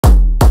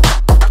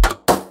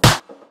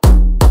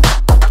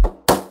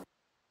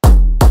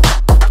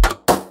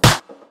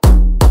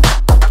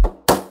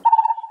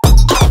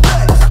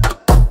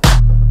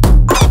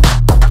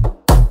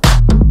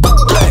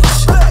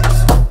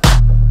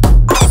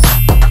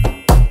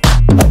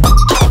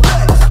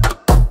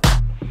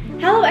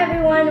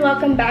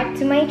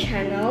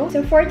channel.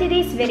 So for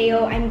today's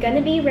video, I'm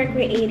gonna be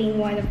recreating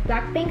one of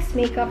BlackPink's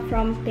makeup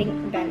from Pink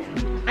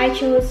Venom. I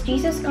chose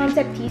Jisoo's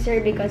concept teaser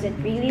because it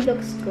really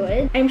looks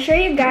good. I'm sure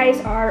you guys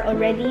are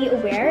already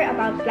aware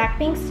about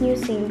BlackPink's new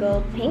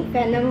single, Pink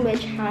Venom,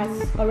 which has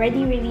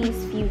already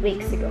released a few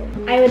weeks ago.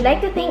 I would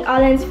like to thank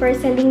Allens for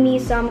sending me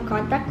some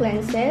contact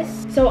lenses.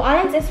 So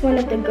Allens is one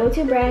of the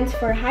go-to brands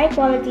for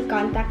high-quality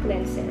contact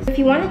lenses. If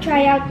you want to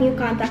try out new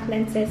contact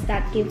lenses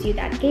that gives you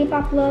that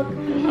K-pop look,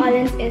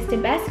 Allens is the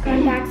best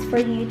contacts for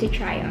you to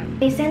try on.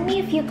 They sent me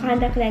a few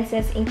contact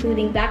lenses,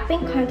 including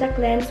BlackPink contact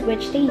lens,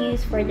 which they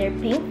use for their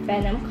Pink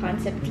Venom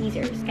concept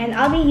teasers. And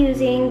I'll be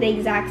using the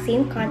exact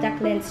same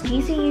contact lens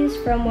Jisoo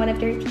used from one of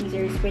their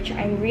teasers, which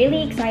I'm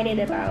really excited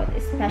about,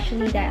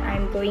 especially that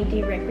I'm going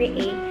to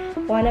recreate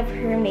one of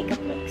her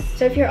makeup looks.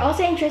 So if you're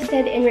also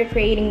interested in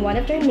recreating one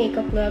of their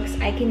makeup looks,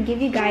 I can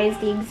give you guys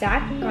the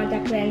exact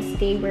contact lens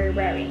they were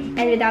wearing.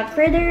 And without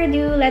further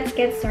ado, let's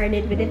get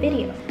started with the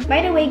video.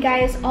 By the way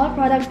guys, all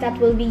products that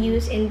will be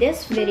used in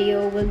this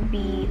video will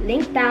be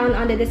linked down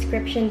on the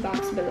description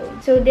box below.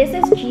 So this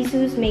is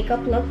Jisoo's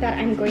makeup look that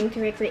I'm going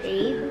to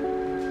recreate.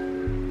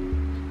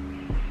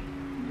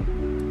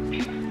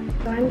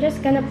 So I'm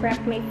just gonna prep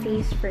my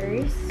face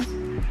first.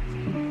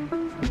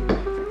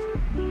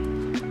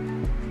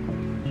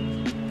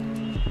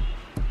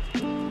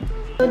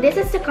 So this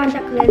is the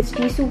contact lens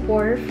Jisoo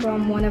wore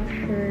from one of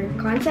her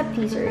concept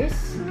teasers,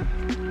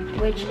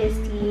 which is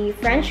the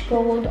French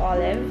Gold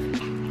Olive.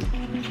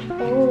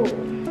 Oh,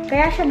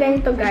 kaya siya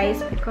ganito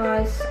guys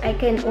because I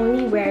can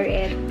only wear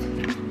it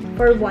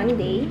for one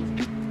day.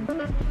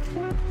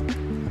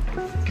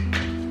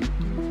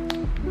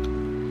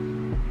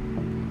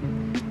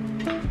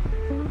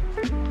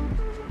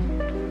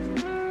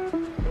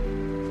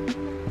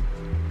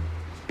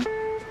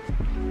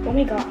 Oh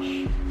my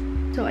gosh.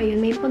 So,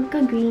 ayun, may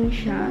pagka-green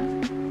siya.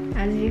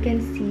 As you can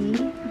see.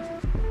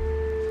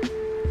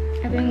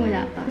 Abang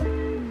wala pa.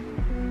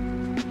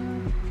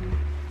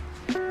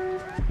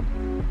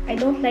 I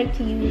don't like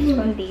to use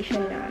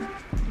foundation na.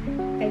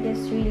 I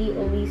just really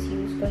always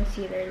use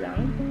concealer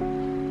lang.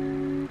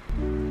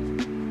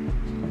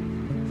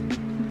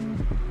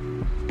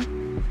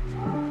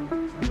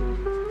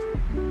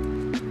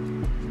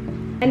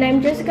 And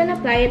I'm just gonna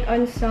apply it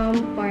on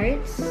some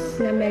parts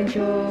na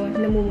medyo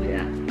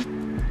namumula.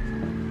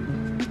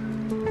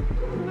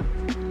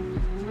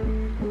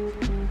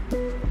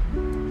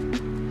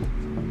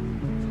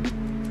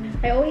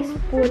 I always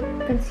put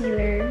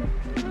concealer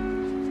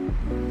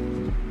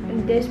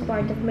in this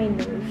part of my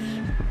nose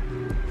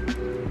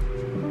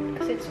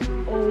because it's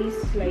always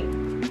like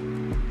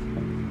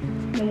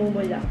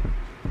namumula.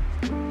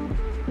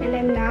 And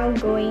I'm now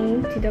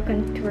going to the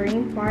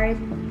contouring part.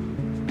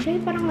 Actually,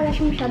 parang wala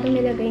siya masyadong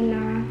nilagay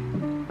na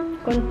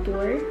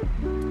contour.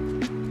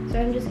 So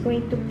I'm just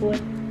going to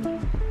put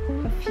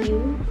a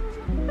few.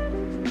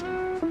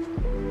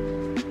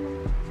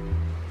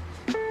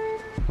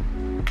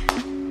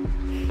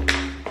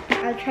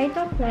 I'll try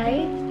to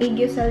apply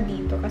aegosal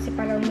dito kasi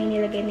parang may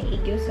nilagay na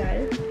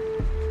aegosal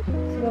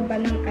sa baba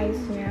ng eyes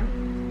niya.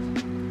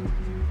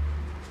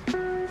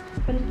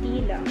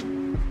 Konti lang.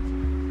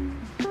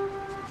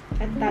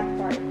 At that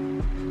part.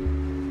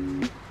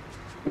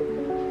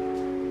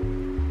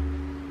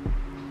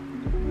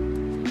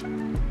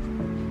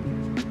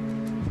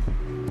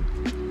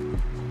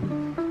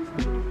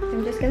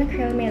 I'm just gonna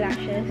curl my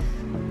lashes.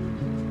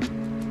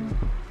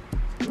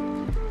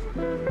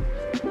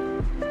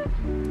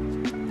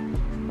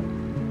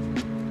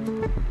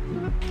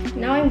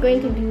 Now I'm going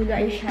to do the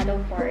eyeshadow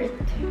part,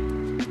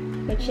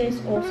 which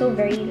is also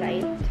very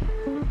light.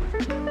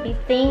 I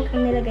think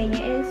ang nilagay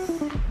niya is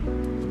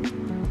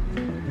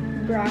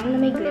brown na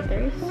may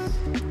glitters.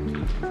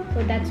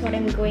 So that's what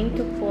I'm going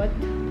to put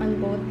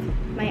on both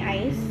my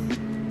eyes.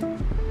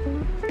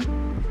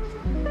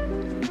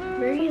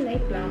 Very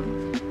light lang.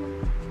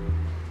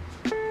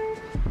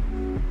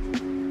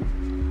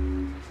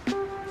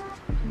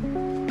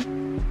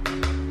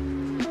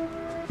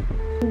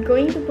 I'm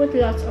going to put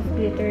lots of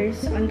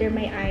glitters under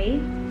my eye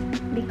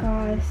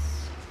because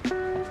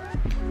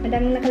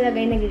madaming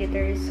nakalagay na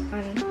glitters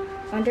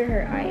under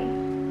her eye.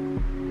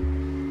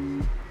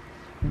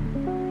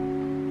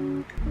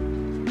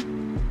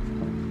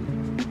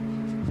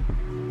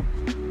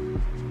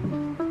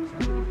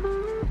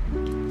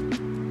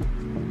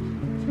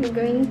 I'm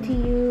going to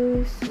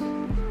use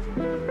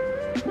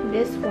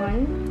this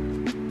one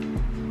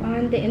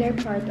on the inner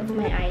part of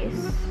my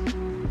eyes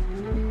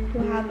to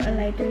have a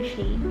lighter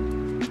shade.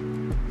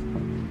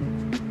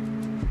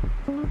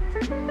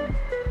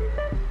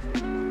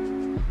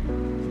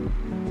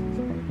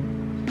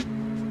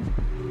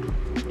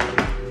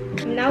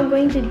 I'm now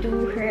going to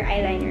do her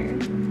eyeliner.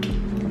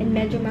 And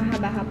medyo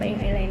mahaba-haba yung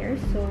eyeliner,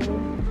 so...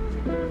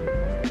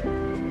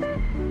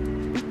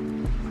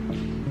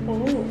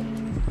 Oh!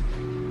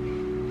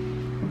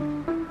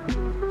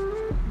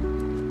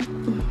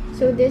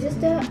 So this is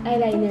the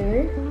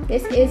eyeliner.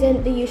 This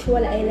isn't the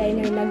usual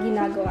eyeliner na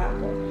ginagawa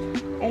ko.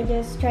 I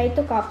just tried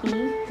to copy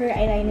her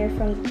eyeliner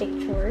from the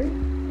picture.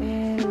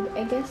 And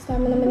I guess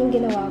tama naman yung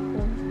ginawa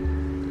ko.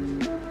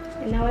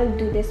 And now I'll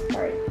do this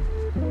part.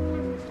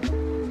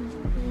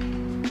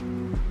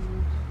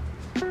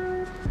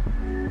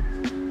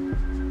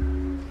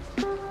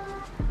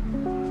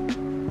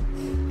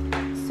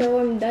 So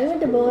I'm done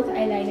with the both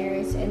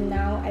eyeliners, and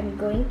now I'm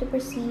going to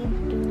proceed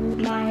to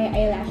my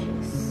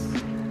eyelashes.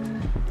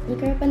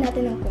 Ikarapan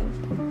natin ng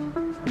konti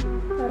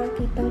para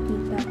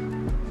kitang-kita.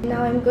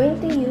 Now I'm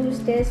going to use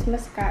this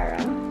mascara.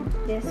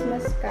 This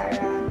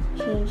mascara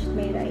changed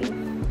my life.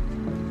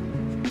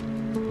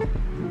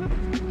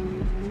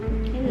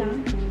 Yan lang.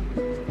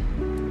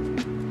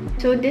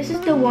 So this is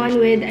the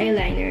one with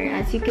eyeliner.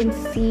 As you can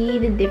see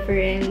the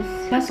difference.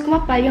 Mas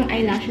kumapal yung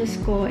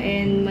eyelashes ko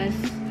and mas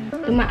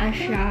tumaas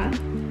siya.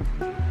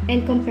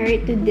 And compare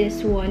it to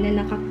this one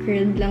na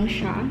naka-curled lang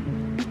siya.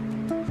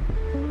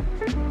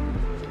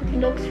 It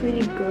looks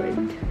really good.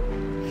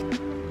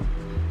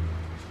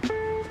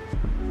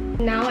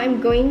 Now I'm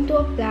going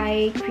to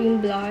apply cream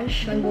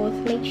blush on both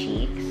my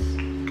cheeks.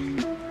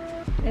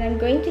 And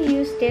I'm going to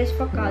use this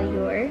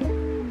Focallure.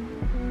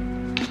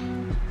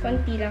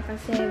 Konti lang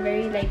kasi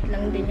very light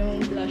lang din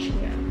yung blush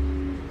niya.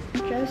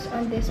 Just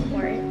on this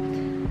part.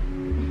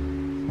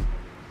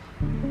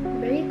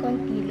 Very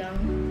konti lang.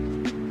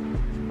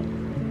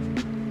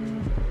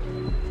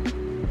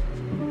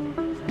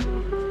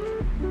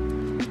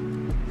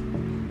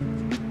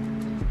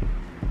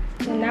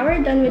 So now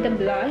we're done with the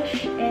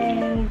blush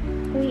and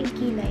wait,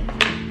 kilay.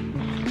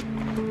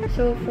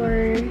 So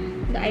for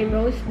the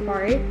eyebrows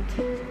part,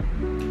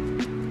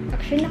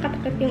 actually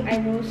nakatakip yung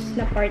eyebrows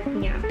na part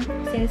niya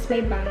since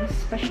may bangs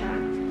pa siya.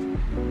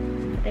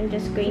 I'm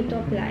just going to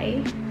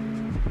apply.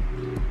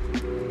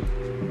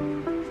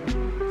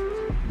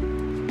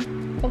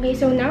 Okay,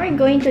 so now we're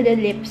going to the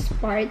lips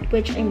part,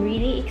 which I'm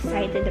really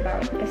excited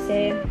about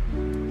kasi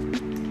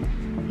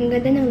ang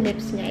ganda ng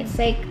lips niya. It's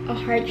like a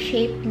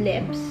heart-shaped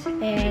lips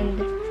and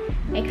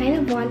I kind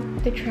of want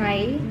to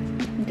try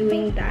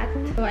doing that.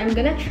 So I'm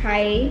gonna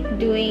try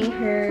doing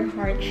her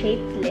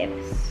heart-shaped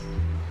lips.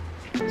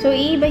 So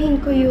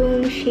iibahin ko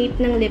yung shape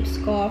ng lips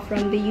ko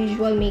from the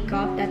usual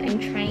makeup that I'm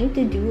trying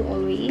to do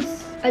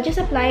always. I'll just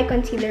apply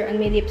concealer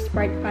on my lips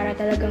part para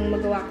talagang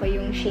magawa ko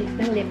yung shape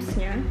ng lips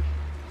niya.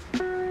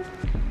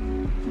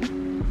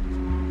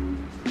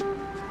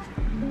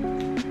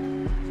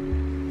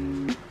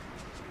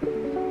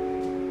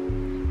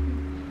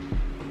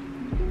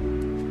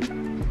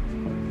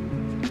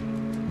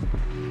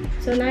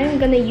 So now I'm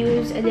gonna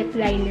use a lip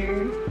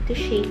liner to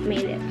shape my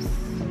lips.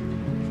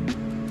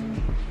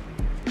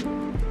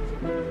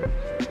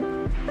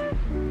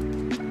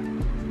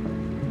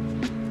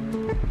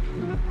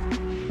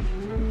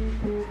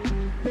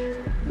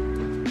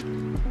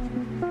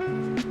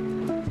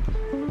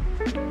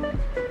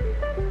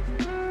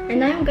 And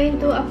now I'm going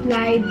to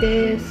apply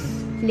this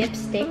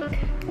lipstick,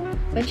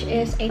 which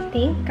is, I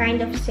think,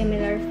 kind of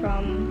similar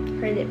from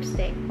her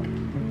lipstick.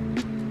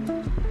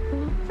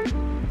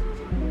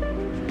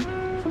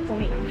 Oh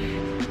my gosh.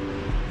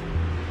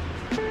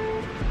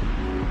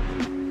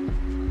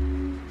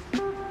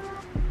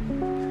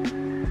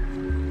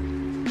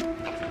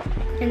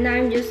 And now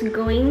I'm just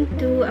going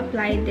to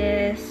apply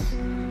this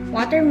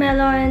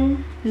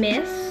watermelon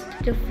mist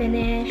to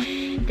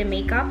finish the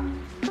makeup.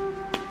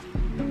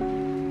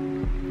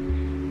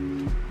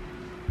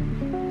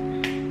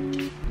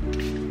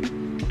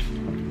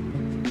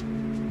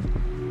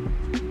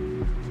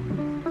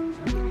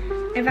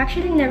 I've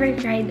actually never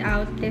tried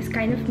out this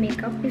kind of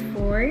makeup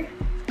before.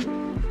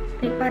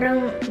 Like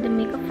parang the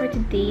makeup for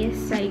today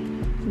is like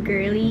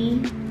girly,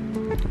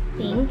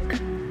 pink,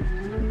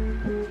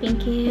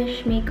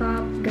 pinkish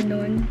makeup,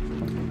 ganun.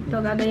 So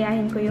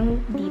gagayahin ko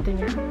yung dito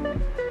niya.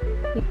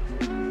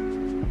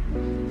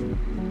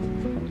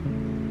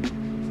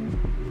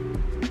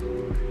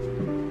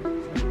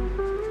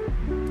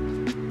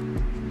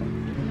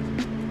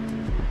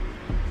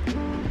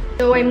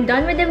 So I'm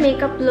done with the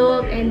makeup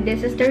look and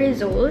this is the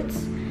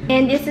results.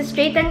 And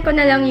is-straighten ko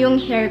na lang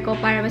yung hair ko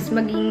para mas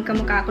maging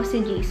kamukha ko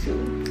si Jisoo.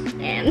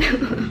 And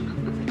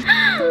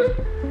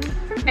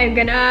I'm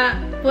gonna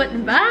put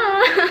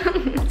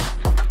back.